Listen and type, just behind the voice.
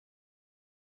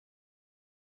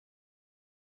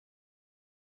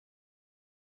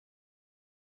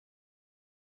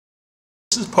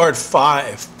This is part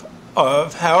 5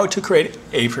 of how to create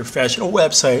a professional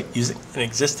website using an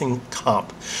existing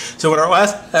comp. So in our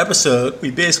last episode,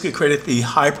 we basically created the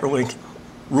hyperlink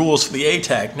rules for the A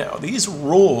tag. Now, these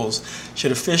rules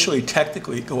should officially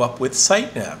technically go up with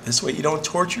SiteNav. This way you don't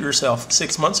torture yourself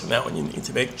 6 months from now when you need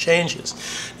to make changes.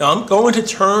 Now, I'm going to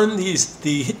turn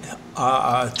the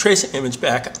tracing image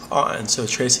back on, so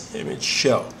tracing image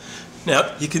show.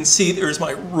 Now, you can see there's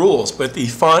my rules, but the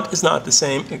font is not the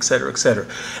same, etc., etc.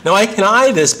 Now, I can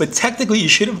eye this, but technically you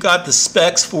should have got the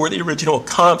specs for the original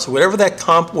comp. So whatever that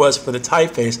comp was for the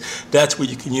typeface, that's what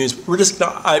you can use. We're just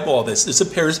going to eyeball this. This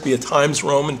appears to be a Times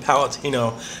Roman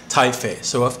Palatino typeface.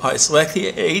 So if I select the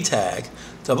A tag,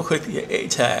 double-click the A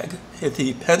tag, hit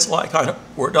the pencil icon,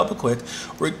 or double-click,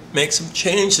 we're going to make some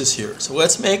changes here. So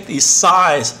let's make the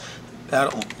size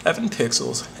about 11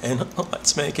 pixels, and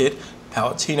let's make it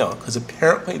Palatino, because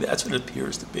apparently that's what it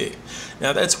appears to be.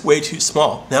 Now that's way too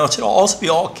small. Now it should also be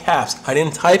all caps. I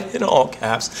didn't type in all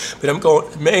caps, but I'm going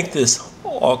to make this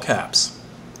all caps.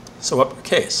 So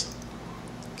uppercase.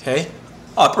 Okay,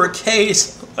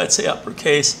 uppercase, let's say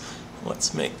uppercase,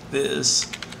 let's make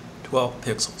this 12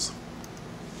 pixels.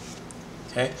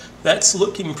 Okay, that's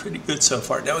looking pretty good so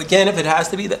far. Now again, if it has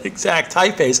to be that exact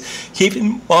typeface, keep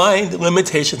in mind the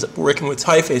limitations of working with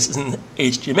typefaces in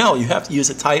HTML. You have to use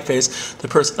a typeface the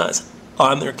person has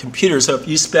on their computer. So if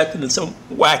you spec in some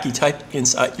wacky type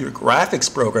inside your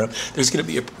graphics program, there's going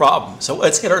to be a problem. So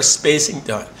let's get our spacing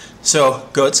done. So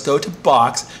let's go to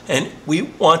box, and we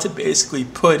want to basically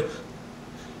put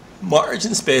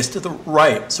margin space to the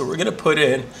right. So we're going to put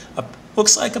in,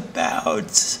 looks like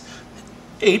about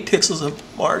 8 pixels of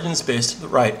margin space to the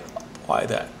right. Apply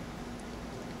that.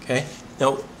 Okay.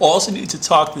 Now, we also need to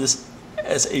talk to this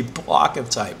as a block of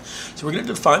type. So we're going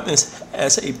to define this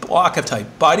as a block of type.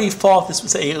 By default, this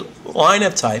was a line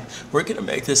of type. We're going to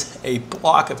make this a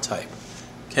block of type.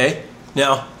 Okay.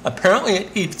 Now, apparently,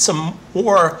 it needs some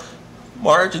more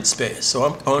margin space. So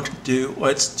I'm going to do,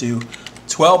 let's do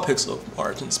 12 pixel of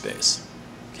margin space.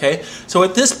 Okay, so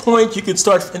at this point you can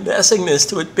start finessing this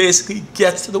till it basically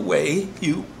gets to the way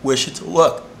you wish it to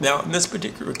look. Now in this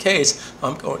particular case,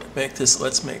 I'm going to make this,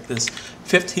 let's make this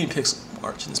 15 pixel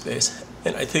margin space,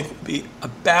 and I think it would be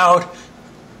about,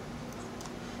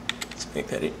 let's make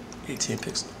that 18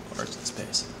 pixel margin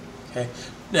space. Okay,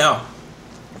 now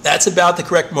that's about the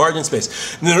correct margin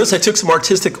space. Notice I took some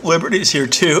artistic liberties here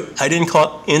too. I didn't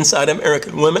call it Inside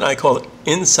American Women, I called it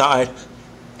Inside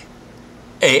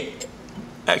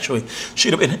Actually,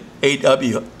 should have been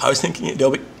AW. I was thinking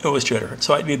Adobe Illustrator,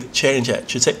 so I need to change that. It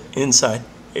should say Inside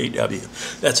AW.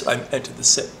 That's what I meant to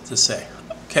say.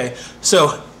 Okay,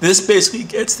 so this basically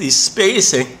gets the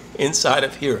spacing inside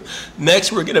of here.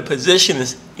 Next, we're going to position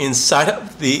this inside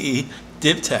of the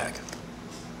div tag.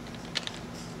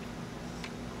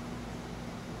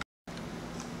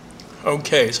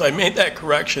 Okay, so I made that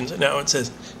correction, so now it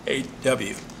says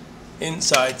AW,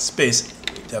 inside space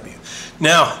AW.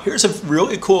 Now, here's a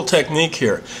really cool technique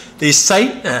here. The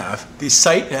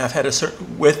SiteNav had a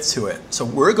certain width to it. So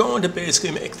we're going to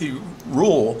basically make the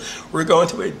rule, we're going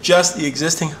to adjust the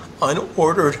existing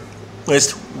unordered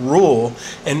list rule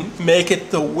and make it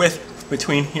the width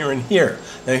between here and here.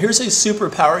 Now here's a super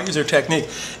power user technique.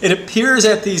 It appears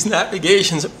that these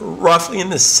navigations roughly in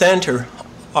the center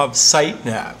of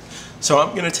SiteNav. So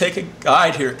I'm going to take a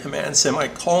guide here, command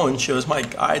semicolon shows my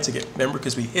guides again. Remember,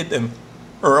 because we hid them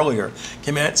earlier.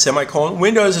 Command semicolon,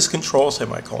 Windows is control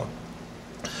semicolon.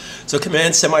 So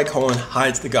command semicolon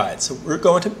hides the guide. So we're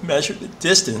going to measure the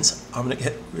distance. I'm going to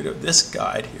get rid of this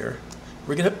guide here.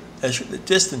 We're going to measure the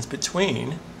distance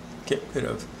between, get rid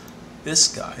of this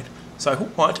guide. So I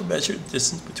want to measure the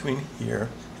distance between here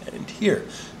and here.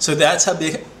 So that's how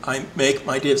big I make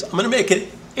my divs. I'm going to make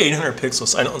it 800 pixels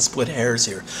so I don't split hairs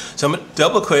here. So I'm going to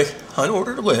double click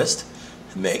unordered list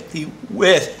and make the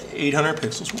width 800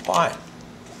 pixels wide.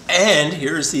 And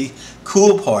here's the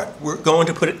cool part. We're going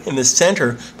to put it in the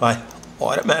center by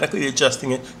automatically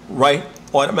adjusting it right,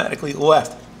 automatically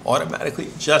left, automatically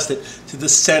adjust it to the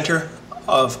center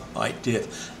of my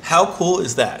div. How cool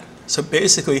is that? So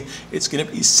basically, it's going to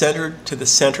be centered to the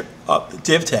center of the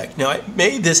div tag. Now, I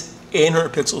made this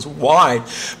 800 pixels wide,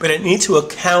 but I need to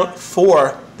account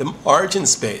for the margin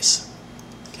space.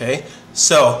 Okay,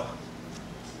 so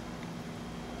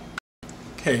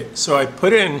I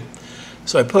put in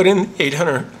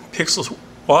 800 pixels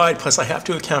wide, plus I have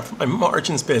to account for my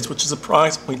margin space, which is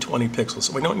approximately 20 pixels.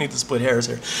 So we don't need to split hairs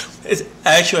here.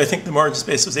 Actually, I think the margin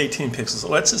space was 18 pixels. So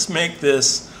let's just make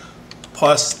this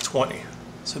plus 20.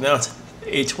 So now it's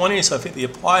 820. So if I hit the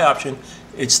apply option,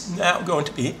 it's now going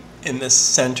to be in the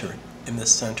center.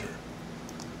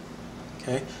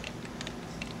 Okay.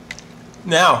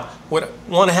 Now, what I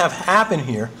want to have happen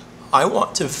here, I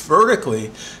want to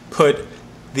vertically put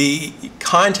the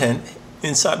content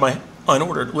inside my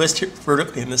unordered list here,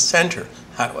 vertically in the center.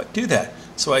 How do I do that?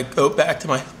 So I go back to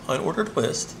my unordered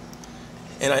list,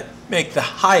 and I make the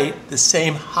height the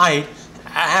same height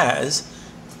as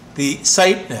the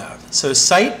site nav. So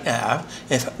site nav,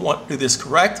 if I want to do this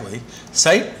correctly,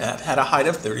 site nav had a height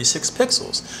of 36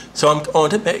 pixels. So I'm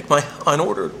going to make my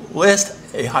unordered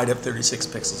list a height of 36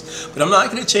 pixels. But I'm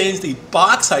not going to change the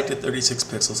box height to 36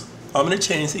 pixels. I'm going to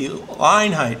change the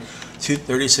line height to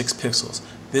 36 pixels.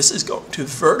 This is going to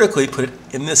vertically put it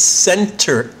in the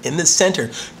center,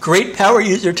 Great power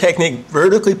user technique,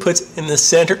 vertically puts in the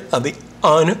center of the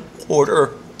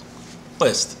unordered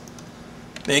list.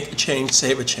 Make a change,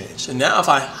 save a change. So now if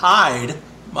I hide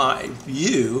my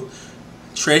view,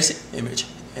 trace image,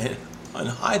 and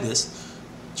unhide this,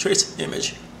 trace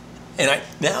image, and I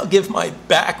now give my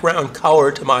background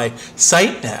color to my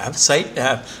site nav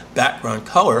background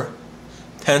color,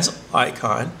 pencil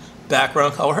icon,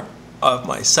 background color of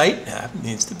my site nav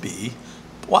needs to be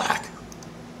black.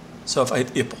 So if I hit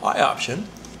the apply option,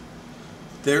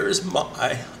 there's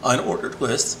my unordered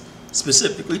list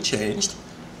specifically changed.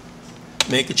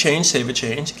 Make a change, save a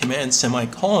change, command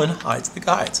semicolon hides the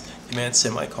guides. Command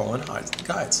semicolon hides the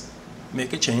guides.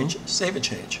 Make a change, save a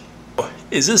change.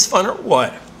 Is this fun or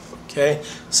what? Okay,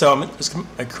 so I'm just going to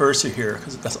put my cursor here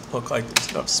because it doesn't look like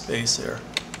there's enough space there.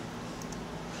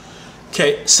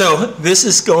 Okay, so this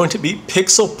is going to be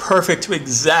pixel perfect to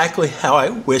exactly how I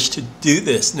wish to do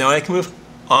this. Now I can move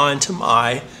on to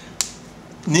my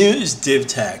news div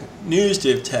tag.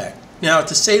 Now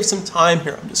to save some time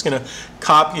here, I'm just going to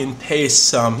copy and paste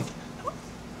some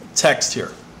text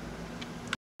here.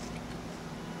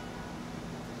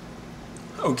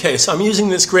 Okay, so I'm using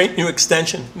this great new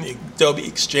extension from the Adobe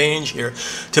Exchange here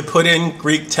to put in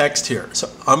Greek text here. So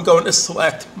I'm going to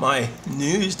select my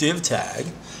news div tag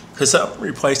because I'm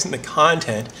replacing the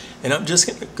content, and I'm just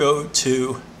going to go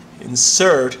to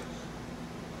Insert,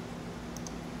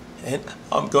 and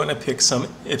I'm going to pick some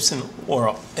Ipsen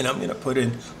Laurel, and I'm going to put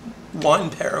in one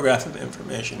paragraph of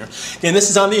information here. Again, this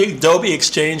is on the Adobe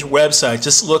Exchange website.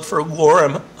 Just look for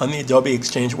Lorem on the Adobe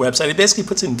Exchange website. It basically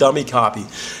puts in dummy copy.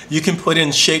 You can put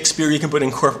in Shakespeare, you can put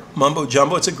in mumbo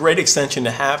jumbo. It's a great extension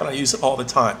to have, and I use it all the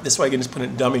time. This way I can just put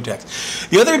in dummy text.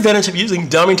 The other advantage of using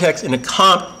dummy text in a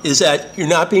comp is that you're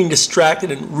not being distracted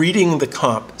in reading the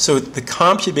comp. So the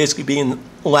comp should basically be in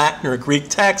Latin or Greek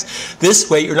text. This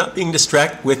way you're not being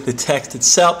distracted with the text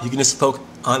itself. You can just focus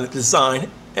on the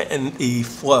design and the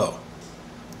flow.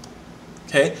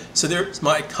 Okay, so there's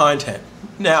my content.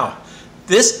 Now,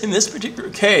 in this particular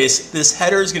case, this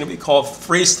header is going to be called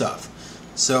free stuff.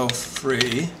 So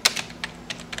free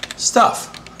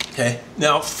stuff. Okay,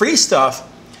 now free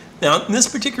stuff. Now in this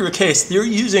particular case, they're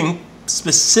using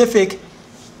specific.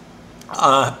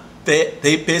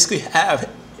 They basically have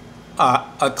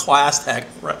a class tag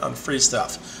on free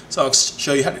stuff. So I'll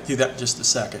show you how to do that in just a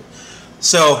second.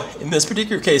 So in this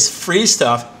particular case, free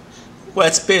stuff,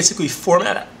 let's basically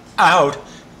format out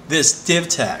this div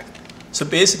tag. So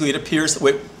basically it appears the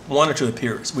way we want it to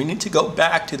appear. So we need to go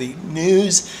back to the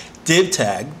news div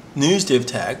tag,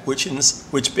 which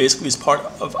basically is part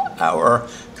of our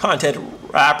content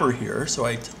wrapper here. So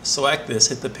I select this,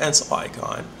 hit the pencil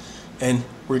icon, and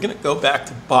we're going to go back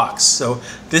to box. So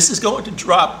this is going to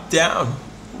drop down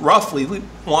roughly. We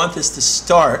want this to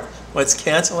start. Let's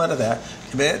cancel out of that.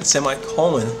 Command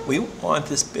semicolon. We want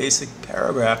this basic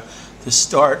paragraph to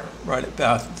start right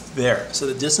about there. So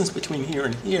the distance between here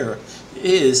and here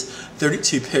is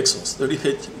 32 pixels.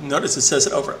 Notice it says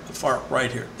it over the far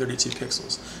right here, 32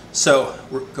 pixels. So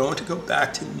we're going to go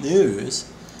back to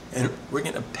news, and we're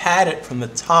going to pad it from the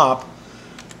top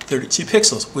 32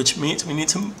 pixels, which means we need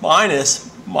to minus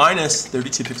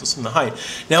 32 pixels from the height.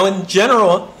 Now in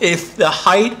general, if the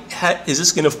height is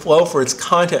just going to flow for its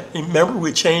content, remember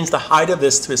we changed the height of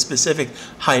this to a specific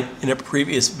height in a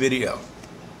previous video.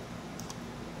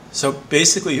 So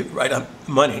basically right on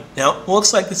money. Now it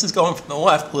looks like this is going from the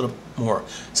left a little more.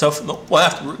 So from the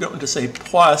left we're going to say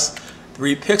plus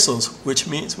 3 pixels, which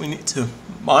means we need to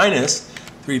minus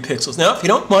 3 pixels. Now if you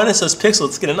don't minus those pixels,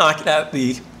 it's going to knock it out of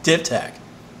the div tag.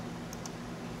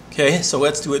 Okay, so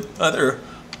let's do another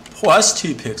plus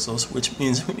 2 pixels, which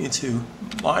means we need to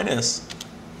minus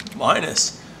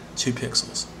 2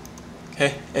 pixels.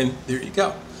 Okay, and there you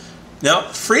go. Now,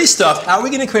 free stuff, how are we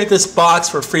going to create this box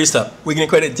for free stuff? We're going to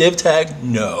create a div tag?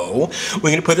 No. We're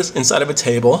going to put this inside of a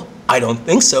table? I don't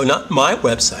think so, not my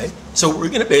website. So we're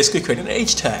going to basically create an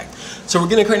H tag. So we're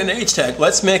going to create an H tag.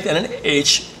 Let's make that an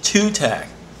H2 tag.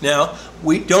 Now,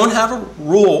 we don't have a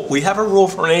rule. We have a rule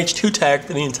for an H2 tag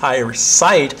for the entire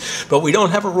site, but we don't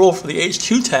have a rule for the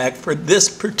H2 tag for this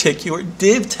particular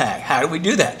div tag. How do we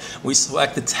do that? We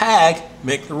select the tag,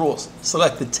 make the rules.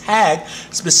 Select the tag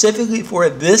specifically for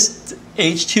this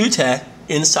H2 tag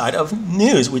inside of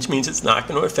news, which means it's not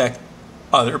going to affect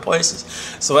other places.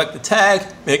 Select the tag,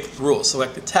 make the rules.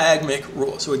 Select the tag, make a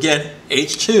rule. So again,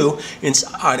 H2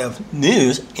 inside of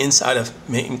news, inside of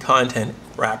main content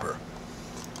wrapper.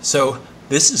 So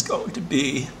this is going to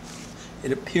be,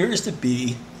 it appears to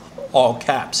be all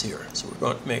caps here. So we're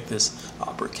going to make this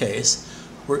uppercase.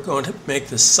 We're going to make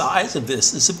the size of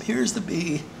this. This appears to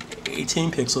be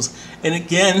 18 pixels. And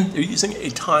again, they're using a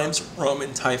Times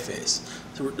Roman typeface.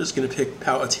 So we're just going to pick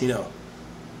Palatino.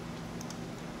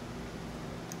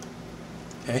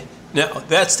 Okay. Now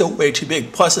that's still way too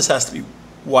big. Plus this has to be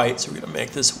white, so we're going to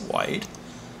make this white.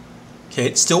 Okay,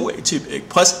 it's still way too big.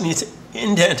 Plus it needs to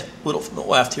indent a little from the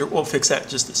left here. We'll fix that in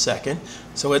just a second.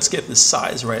 So let's get the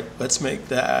size right. Let's make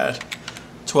that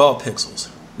 12 pixels.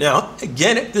 Now,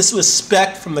 again, if this was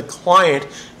spec'd from the client,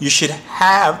 you should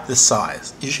have the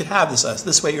size. You should have the size.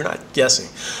 This way you're not guessing.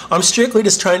 I'm strictly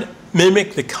just trying to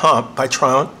mimic the comp by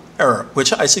trial and error,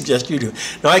 which I suggest you do.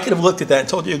 Now, I could have looked at that and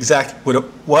told you exactly what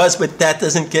it was, but that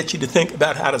doesn't get you to think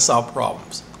about how to solve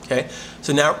problems. Okay?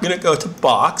 So now we're going to go to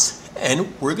box,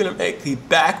 and we're going to make the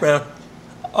background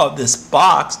of this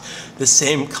box the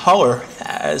same color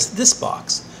as this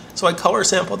box. So I color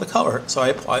sample the color, so I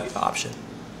apply the option.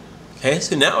 Okay,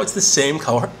 so now it's the same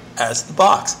color as the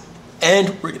box. And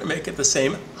we're going to make it the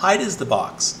same height as the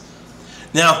box.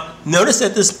 Now, notice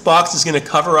that this box is going to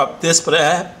cover up this, but I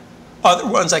have other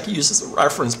ones I can use as a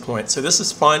reference point. So this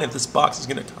is fine if this box is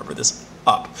going to cover this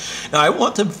up. Now I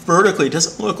want to vertically, it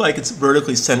doesn't look like it's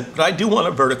vertically centered, but I do want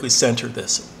to vertically center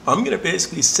this. I'm going to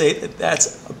basically say that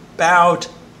that's about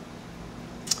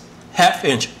 ½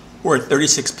 inch or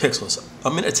 36 pixels.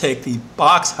 I'm going to take the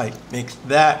box height, make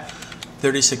that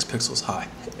 36 pixels high,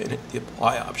 and hit the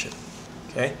apply option.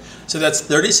 Okay, so that's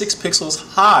 36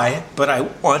 pixels high, but I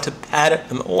want to pad it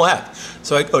from the left.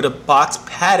 So I go to box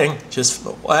padding just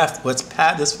from the left. Let's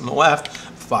pad this from the left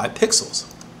 5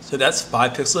 pixels. So that's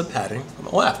 5 pixels of padding from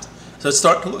the left. So it's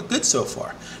starting to look good so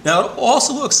far. Now it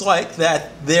also looks like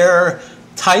that their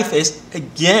typeface,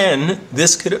 again,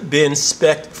 this could have been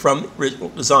spec'd from the original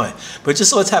design. But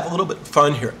just let's have a little bit of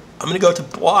fun here. I'm going to go to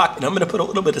block, and I'm going to put a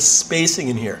little bit of spacing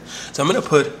in here. So I'm going to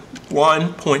put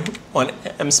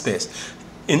 1.1 em space.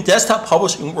 In desktop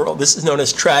publishing world, this is known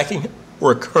as tracking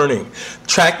or kerning.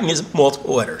 Tracking is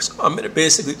multiple letters. I'm going to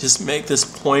basically just make this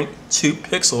 0.2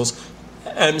 pixels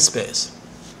em space.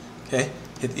 Okay,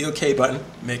 hit the OK button,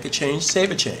 make a change,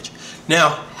 save a change. Now,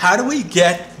 how do we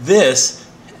get this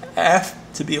F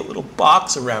to be a little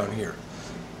box around here?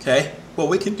 Okay, well,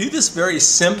 we can do this very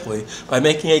simply by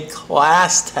making a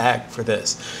class tag for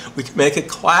this. We can make a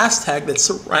class tag that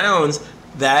surrounds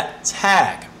that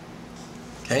tag.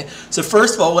 Okay, so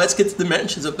first of all, let's get the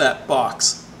dimensions of that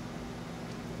box.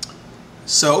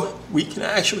 So we can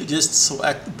actually just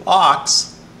select the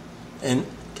box and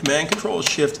Command Control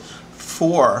Shift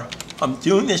 4. I'm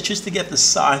doing this just to get the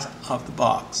size of the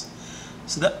box.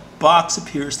 So that box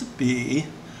appears to be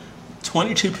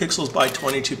 22 pixels by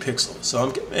 22 pixels. So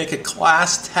I'm going to make a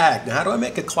class tag. Now, how do I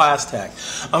make a class tag?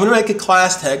 I'm going to make a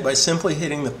class tag by simply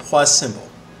hitting the plus symbol.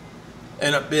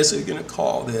 And I'm basically going to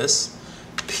call this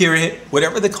period,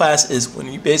 whatever the class is.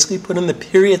 When you basically put in the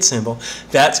period symbol,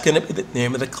 that's going to be the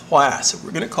name of the class. So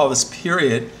we're going to call this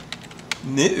period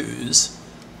news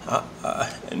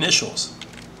initials.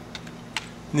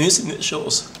 News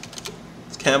initials,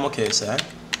 camel case that,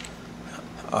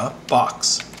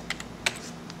 box.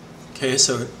 Okay,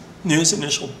 so news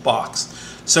initial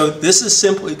box. So this is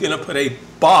simply going to put a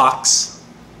box.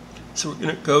 So we're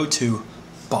going to go to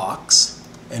box,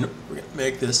 and we're going to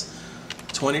make this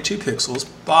 22 pixels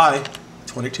by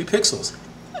 22 pixels.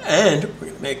 And we're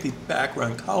going to make the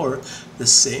background color the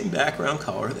same background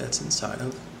color that's inside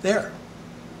of there.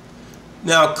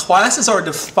 Now, classes are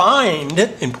defined,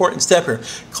 important step here.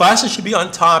 Classes should be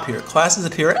on top here. Classes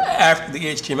appear after the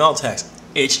HTML tags.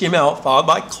 HTML followed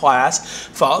by class,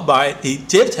 followed by the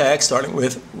div tag starting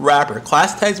with wrapper.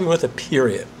 Class tags begin with a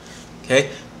period. Okay?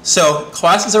 So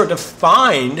classes are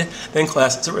defined, then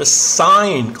classes are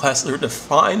assigned. Classes are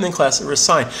defined, then classes are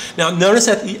assigned. Now notice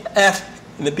that the F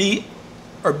and the B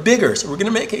are bigger, so we're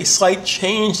going to make a slight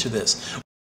change to this.